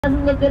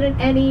doesn't look good in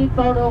any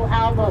photo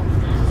albums.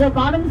 So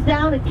bottoms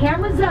down and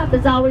cameras up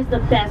is always the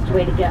best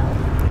way to go.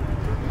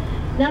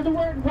 Now the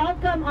word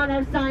welcome on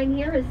our sign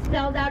here is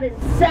spelled out in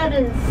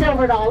 7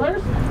 silver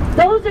dollars.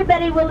 Those are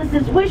Betty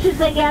Willis's wishes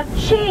that you have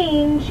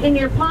change in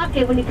your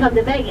pocket when you come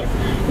to Vegas.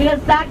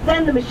 Because back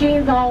then the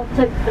machines all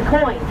took the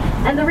coin.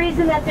 And the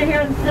reason that they're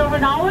here in silver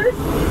dollars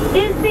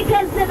is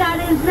because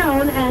that is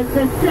known as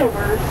the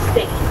Silver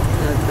State.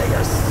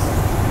 Vegas.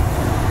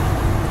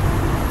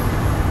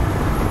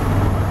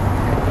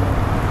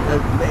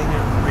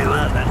 We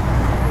love it.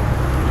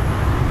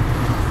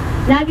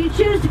 Now if you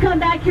choose to come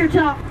back here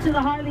to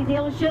the Harley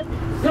dealership,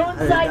 go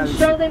inside and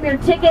show them your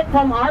ticket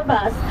from our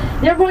bus.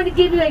 They're going to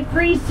give you a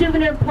free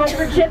souvenir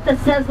poker chip that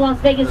says Las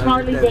Vegas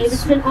Harley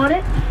Davidson on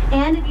it.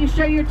 And if you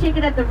show your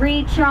ticket at the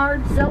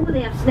recharge zone where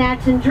they have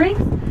snacks and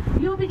drinks,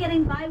 you'll be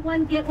getting buy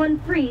one, get one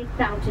free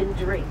fountain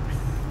drinks.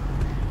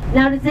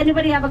 Now does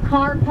anybody have a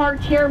car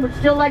parked here and would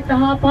still like to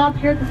hop off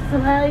here at the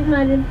side?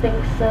 I didn't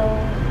think so.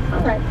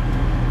 Alright.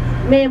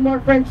 May have more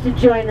friends to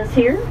join us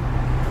here.